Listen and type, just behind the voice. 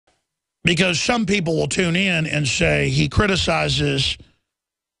Because some people will tune in and say he criticizes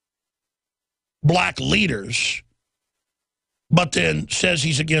black leaders, but then says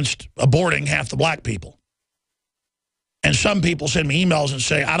he's against aborting half the black people. And some people send me emails and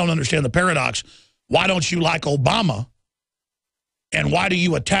say, I don't understand the paradox. Why don't you like Obama? And why do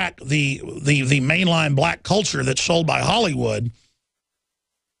you attack the mainline black culture that's sold by Hollywood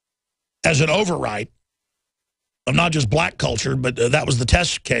as an overwrite of not just black culture, but that was the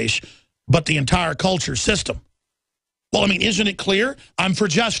test case, but the entire culture system? Well, I mean, isn't it clear? I'm for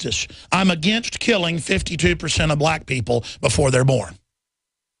justice. I'm against killing 52% of black people before they're born.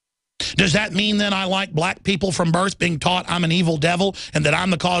 Does that mean then I like black people from birth being taught I'm an evil devil and that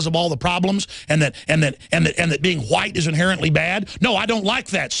I'm the cause of all the problems and that being white is inherently bad? No, I don't like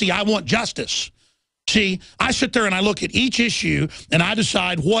that. See, I want justice. See, I sit there and I look at each issue and I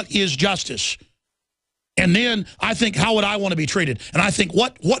decide what is justice. And then I think, how would I want to be treated? And I think,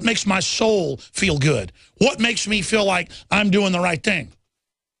 what makes my soul feel good? What makes me feel like I'm doing the right thing?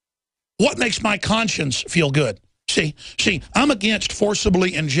 What makes my conscience feel good? See, I'm against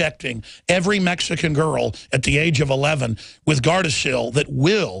forcibly injecting every Mexican girl at the age of 11 with Gardasil that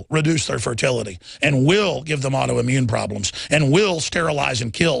will reduce their fertility and will give them autoimmune problems and will sterilize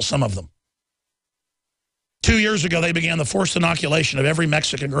and kill some of them. 2 years ago, they began the forced inoculation of every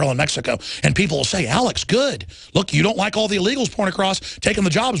Mexican girl in Mexico. And people will say, Alex, good. Look, you don't like all the illegals pouring across, taking the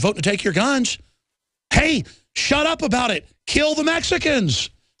jobs, voting to take your guns. Hey, shut up about it. Kill the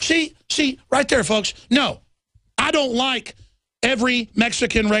Mexicans. See, right there, folks. No. I don't like every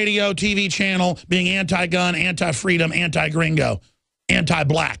Mexican radio, TV channel being anti-gun, anti-freedom, anti-gringo,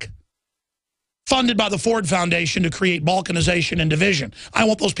 anti-black. Funded by the Ford Foundation to create balkanization and division. I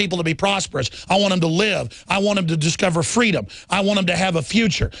want those people to be prosperous. I want them to live. I want them to discover freedom. I want them to have a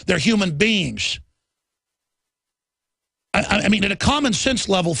future. They're human beings. I mean, at a common sense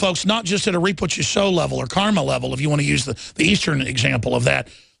level, folks, not just at a reap what you sow level or karma level, if you want to use the Eastern example of that.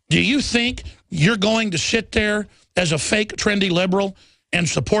 Do you think you're going to sit there as a fake, trendy liberal and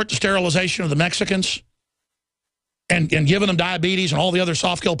support the sterilization of the Mexicans and giving them diabetes and all the other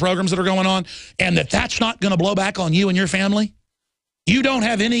soft kill programs that are going on, and that's not going to blow back on you and your family? You don't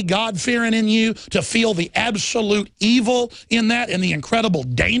have any God-fearing in you to feel the absolute evil in that and the incredible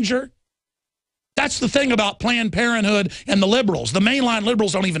danger? That's the thing about Planned Parenthood and the liberals. The mainline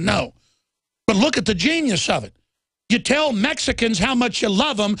liberals don't even know. But look at the genius of it. You tell Mexicans how much you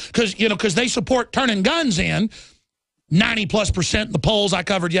love them because they support turning guns in. 90+% in the polls I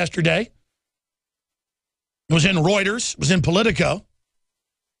covered yesterday. It was in Reuters. It was in Politico.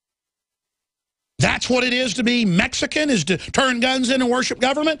 That's what it is to be Mexican, is to turn guns in and worship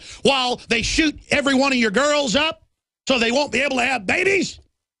government while they shoot every one of your girls up so they won't be able to have babies?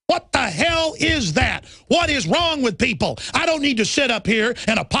 What the hell is that? What is wrong with people? I don't need to sit up here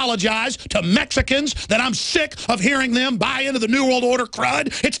and apologize to Mexicans that I'm sick of hearing them buy into the New World Order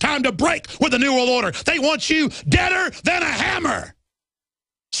crud. It's time to break with the New World Order. They want you deader than a hammer.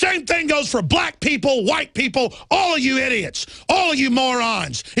 Same thing goes for black people, white people, all of you idiots, all of you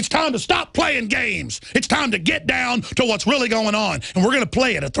morons. It's time to stop playing games. It's time to get down to what's really going on. And we're going to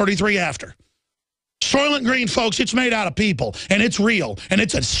play it at 33 After. Soylent Green, folks, it's made out of people, and it's real, and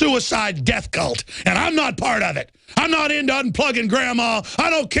it's a suicide death cult, and I'm not part of it. I'm not into unplugging grandma. I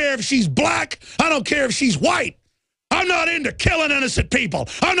don't care if she's black. I don't care if she's white. I'm not into killing innocent people.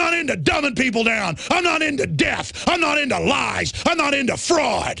 I'm not into dumbing people down. I'm not into death. I'm not into lies. I'm not into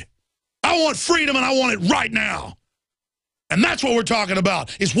fraud. I want freedom, and I want it right now. And that's what we're talking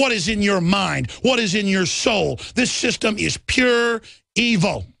about, is what is in your mind, what is in your soul. This system is pure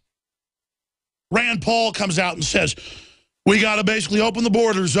evil. Rand Paul comes out and says, we got to basically open the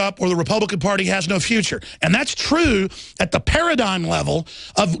borders up or the Republican Party has no future. And that's true at the paradigm level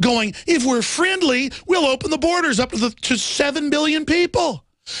of going, if we're friendly, we'll open the borders up to 7 billion people.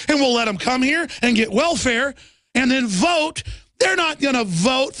 And we'll let them come here and get welfare and then vote. They're not going to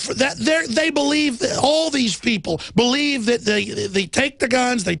vote for that. They believe that all these people believe that they take the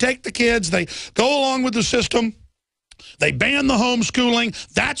guns, they take the kids, they go along with the system. They ban the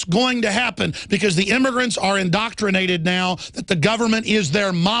homeschooling. That's going to happen because the immigrants are indoctrinated now that the government is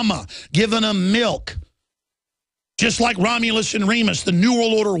their mama, giving them milk. Just like Romulus and Remus, the New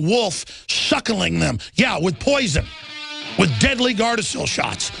World Order wolf, suckling them. Yeah, with poison, with deadly Gardasil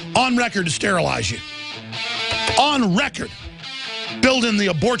shots, on record to sterilize you. On record. Building the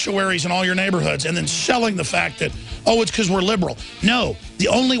abortuaries in all your neighborhoods and then selling the fact that, oh, it's because we're liberal. No, the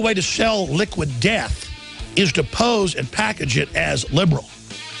only way to sell liquid death is to pose and package it as liberal.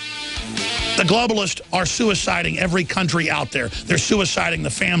 The globalists are suiciding every country out there. They're suiciding the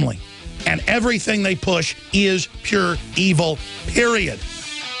family. And everything they push is pure evil, period.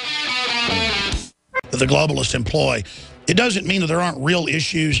 that the globalists employ, it doesn't mean that there aren't real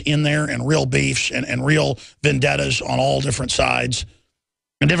issues in there and real beefs and real vendettas on all different sides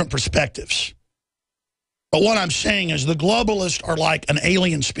and different perspectives. But what I'm saying is the globalists are like an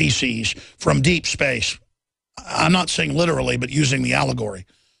alien species from deep space. I'm not saying literally, but using the allegory,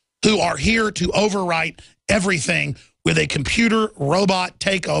 who are here to overwrite everything with a computer robot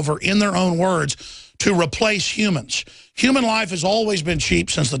takeover, in their own words, to replace humans. Human life has always been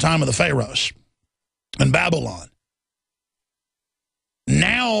cheap since the time of the pharaohs and Babylon.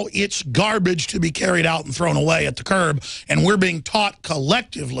 Now it's garbage to be carried out and thrown away at the curb, and we're being taught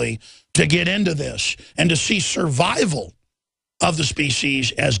collectively to get into this and to see survival of the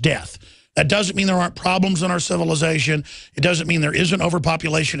species as death. That doesn't mean there aren't problems in our civilization. It doesn't mean there isn't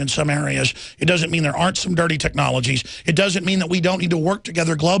overpopulation in some areas. It doesn't mean there aren't some dirty technologies. It doesn't mean that we don't need to work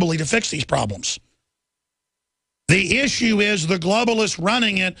together globally to fix these problems. The issue is the globalists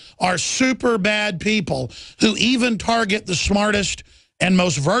running it are super bad people who even target the smartest and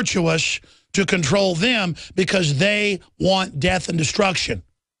most virtuous to control them because they want death and destruction.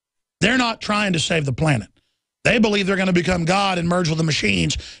 They're not trying to save the planet. They believe they're going to become God and merge with the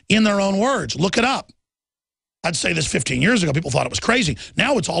machines in their own words. Look it up. I'd say this 15 years ago. People thought it was crazy.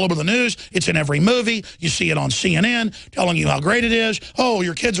 Now it's all over the news. It's in every movie. You see it on CNN telling you how great it is. Oh,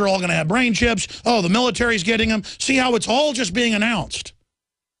 your kids are all going to have brain chips. Oh, the military's getting them. See how it's all just being announced.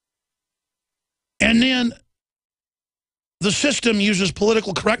 And then the system uses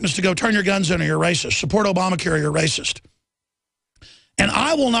political correctness to go turn your guns in or you're racist. Support Obamacare or you're racist. And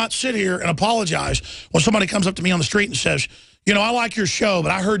I will not sit here and apologize when somebody comes up to me on the street and says, you know, I like your show, but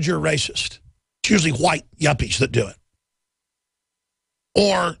I heard you're racist. It's usually white yuppies that do it.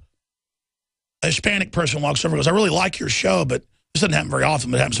 Or a Hispanic person walks over and goes, I really like your show, but this doesn't happen very often,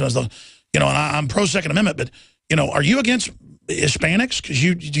 but it happens sometimes. You know, and I'm pro-Second Amendment, but, you know, are you against Hispanics because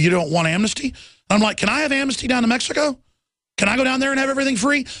you don't want amnesty? And I'm like, can I have amnesty down to Mexico? Can I go down there and have everything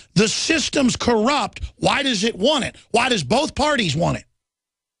free? The system's corrupt. Why does it want it? Why does both parties want it?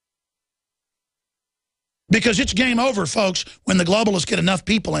 Because it's game over, folks, when the globalists get enough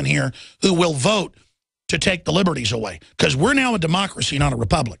people in here who will vote to take the liberties away. Because we're now a democracy, not a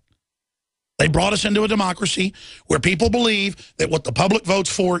republic. They brought us into a democracy where people believe that what the public votes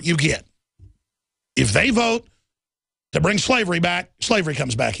for, you get. If they vote to bring slavery back, slavery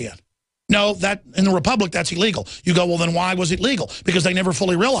comes back in. No, that in the republic, that's illegal. You go, well, then why was it legal? Because they never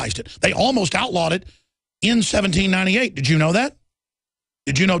fully realized it. They almost outlawed it in 1798. Did you know that?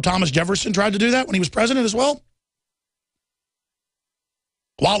 Did you know Thomas Jefferson tried to do that when he was president as well?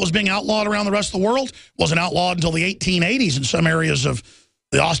 While it was being outlawed around the rest of the world, it wasn't outlawed until the 1880s in some areas of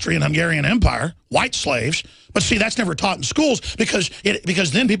the Austrian-Hungarian Empire, white slaves. But see, that's never taught in schools because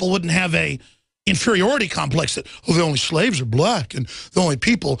then people wouldn't have a inferiority complex that, oh, the only slaves are black and the only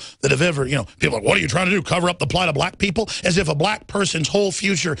people that have ever, you know, people are like, what are you trying to do, cover up the plight of black people? As if a black person's whole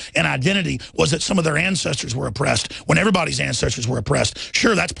future and identity was that some of their ancestors were oppressed when everybody's ancestors were oppressed.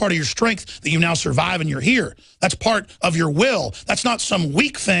 Sure, that's part of your strength that you now survive and you're here. That's part of your will. That's not some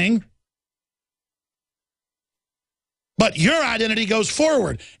weak thing. But your identity goes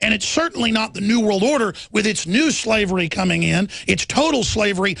forward, and it's certainly not the New World Order with its new slavery coming in. It's total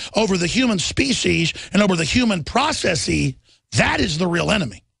slavery over the human species and over the human processes. That is the real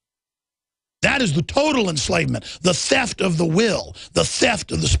enemy. That is the total enslavement, the theft of the will, the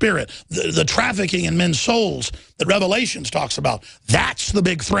theft of the spirit, the trafficking in men's souls that Revelations talks about. That's the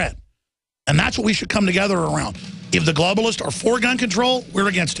big threat, and that's what we should come together around. If the globalists are for gun control, we're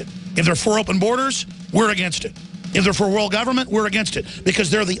against it. If they're for open borders, we're against it. If they're for world government, we're against it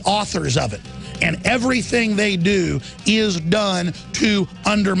because they're the authors of it. And everything they do is done to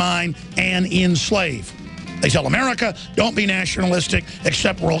undermine and enslave. They tell America, don't be nationalistic,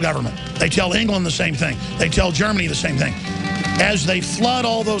 accept world government. They tell England the same thing. They tell Germany the same thing. As they flood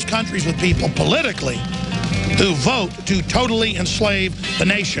all those countries with people politically who vote to totally enslave the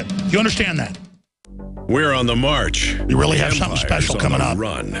nation. Do you understand that? We're on the march. We really have something special coming up.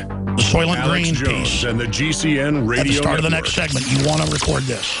 Run. The Soylent Alex Green Jones piece. And the GCN Radio At the start of the Network. next segment, you want to record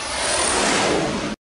this.